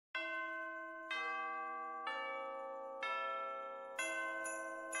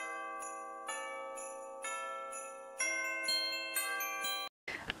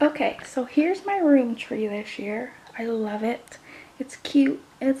Okay, so here's my room tree this year. I love it. It's cute.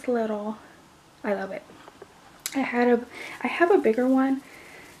 It's little. I love it. I have a bigger one.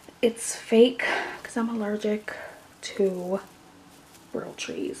 It's fake because I'm allergic to real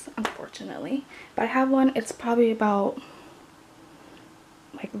trees, unfortunately. But I have one. It's probably about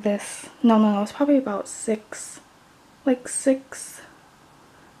like this. No, it's probably about 6'2"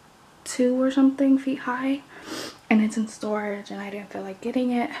 or something feet high, and it's in storage, and I didn't feel like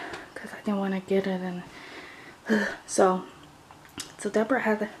getting it because I didn't want to get it. And so Deborah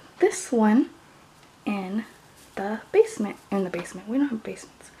had this one in the basement. We don't have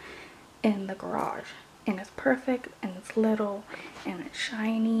basements. In the garage, and it's perfect, and it's little, and it's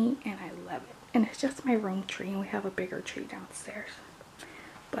shiny, and I love it. And it's just my room tree, and we have a bigger tree downstairs,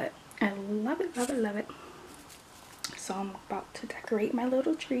 but I love it, love it, love it. So I'm about to decorate my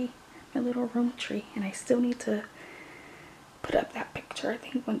little tree, my little room tree, and I still need to put up that picture. I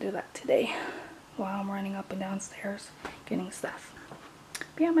think I'm gonna do that today while I'm running up and downstairs getting stuff.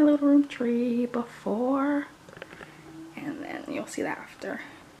 But yeah, my little room tree before, and then you'll see that after.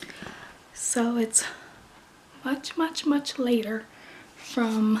 So it's much later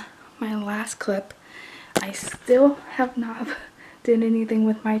from my last clip. I still have not done anything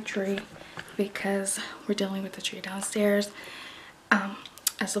with my tree because we're dealing with the tree downstairs.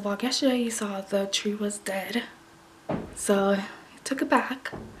 As the vlog yesterday, you saw the tree was dead, so I took it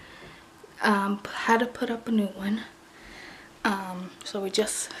back. Had to put up a new one. So we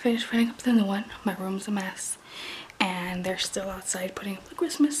just finished putting up the new one. My room's a mess, and they're still outside putting up the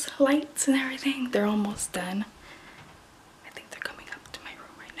Christmas lights and everything. They're almost done. I think they're coming up to my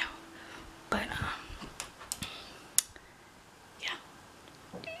room right now. But yeah,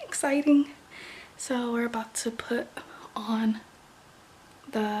 exciting. So we're about to put on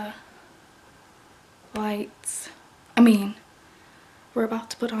the lights. We're about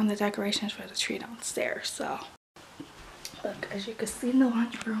to put on the decorations for the tree downstairs. So look, as you can see in the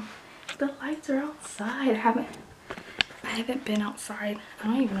lunchroom, the lights are outside. I haven't been outside. I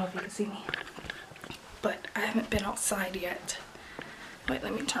don't even know if you can see me, but I haven't been outside yet. Wait,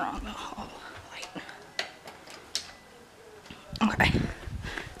 let me turn on the hall light. Okay,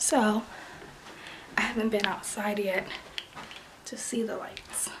 so I haven't been outside yet to see the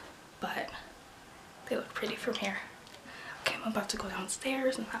lights, but they look pretty from here. Okay, I'm about to go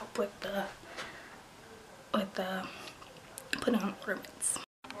downstairs and help with the putting on ornaments.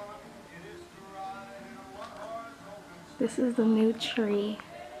 This is the new tree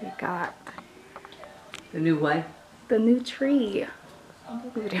we got. The new what? The new tree.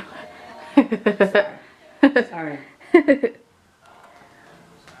 Sorry.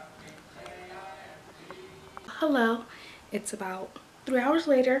 Hello. It's about 3 hours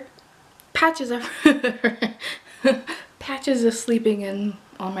later. Patches is sleeping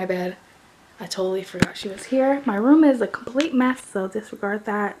on my bed. I totally forgot she was here. My room is a complete mess, so disregard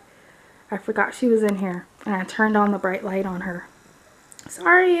that. I forgot she was in here, and I turned on the bright light on her.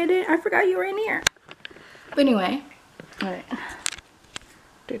 Sorry, I forgot you were in here. But anyway, all right.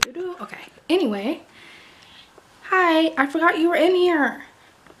 Okay. Anyway, hi. I forgot you were in here.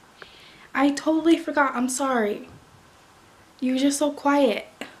 I totally forgot. I'm sorry. You were just so quiet.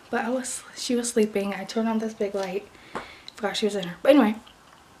 But she was sleeping. I turned on this big light. Forgot she was in here. But anyway,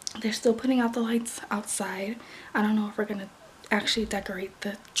 they're still putting out the lights outside. I don't know if we're gonna actually decorate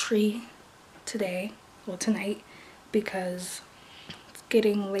the tree today, well tonight, because it's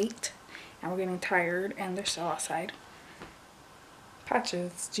getting late and we're getting tired and they're still outside.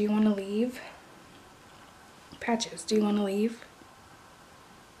 Patches, do you want to leave? Patches, do you want to leave?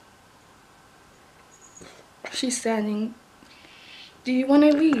 She's standing. Do you want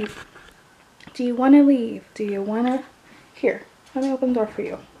to leave? Do you want to leave? Do you want to? Here, let me open the door for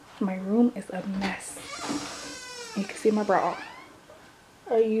you. My room is a mess. You can see my bra.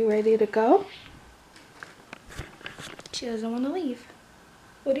 Are you ready to go? She doesn't want to leave.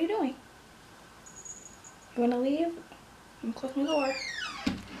 What are you doing? You want to leave? I'm gonna close my door.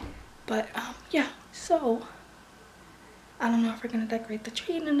 But yeah, so I don't know if we're gonna decorate the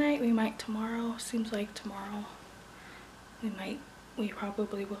tree tonight. We might tomorrow. Seems like tomorrow. We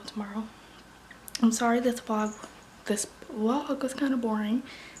probably will tomorrow. I'm sorry this vlog was kind of boring,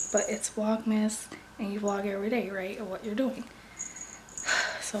 but it's Vlogmas and you vlog every day, right, of what you're doing.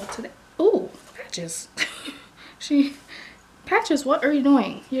 So today, ooh, Patches. Patches, what are you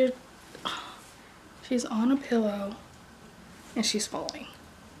doing? She's on a pillow and she's falling.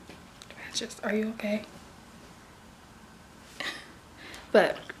 Patches, are you okay?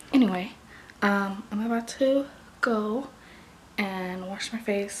 But anyway, I'm about to go and wash my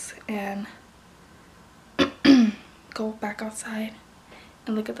face and go back outside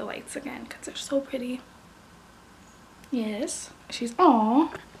And look at the lights again because they're so pretty. Yes, she's,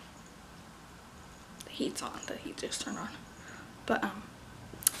 aw. The heat's on, the heat just turned on. But,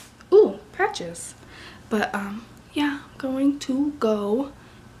 ooh, patches. But, yeah, I'm going to go.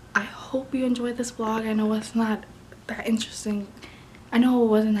 I hope you enjoyed this vlog. I know it's not that interesting. I know it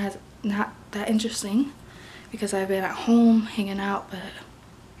wasn't not that interesting because I've been at home hanging out, but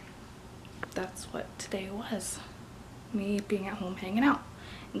that's what today was. Me being at home hanging out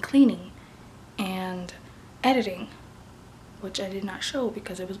and cleaning and editing, which I did not show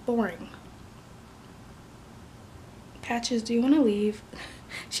because it was boring. Patches, do you want to leave?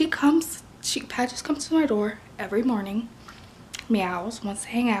 Patches comes to my door every morning, meows, wants to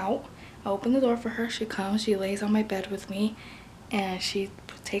hang out. I open the door for her, she comes, she lays on my bed with me, and she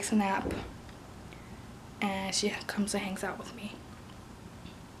takes a nap, and she comes and hangs out with me.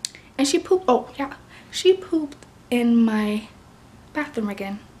 And she pooped, oh yeah, she pooped in my bathroom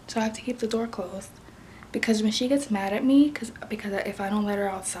again, so I have to keep the door closed because when she gets mad at me, because if I don't let her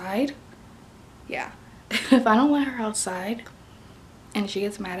outside, yeah, if I don't let her outside and she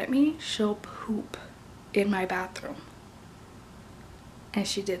gets mad at me, she'll poop in my bathroom. And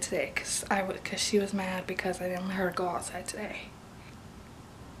she did today because she was mad because I didn't let her go outside today.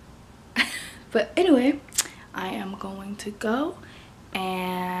 But anyway, I am going to go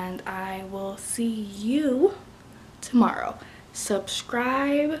and I will see you tomorrow.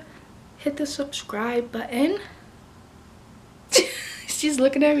 Subscribe, hit the subscribe button. She's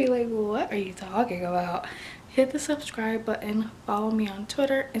looking at me like, what are you talking about? Hit the subscribe button, follow me on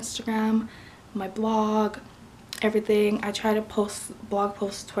Twitter, Instagram, my blog, everything. I try to post blog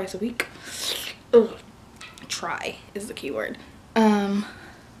posts twice a week. Ugh. Try is the key word.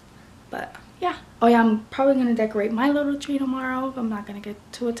 But yeah, oh yeah, I'm probably gonna decorate my little tree tomorrow. I'm not gonna get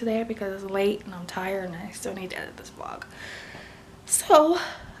to it today because it's late and I'm tired and I still need to edit this vlog. So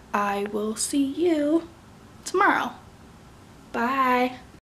I will see you tomorrow. Bye.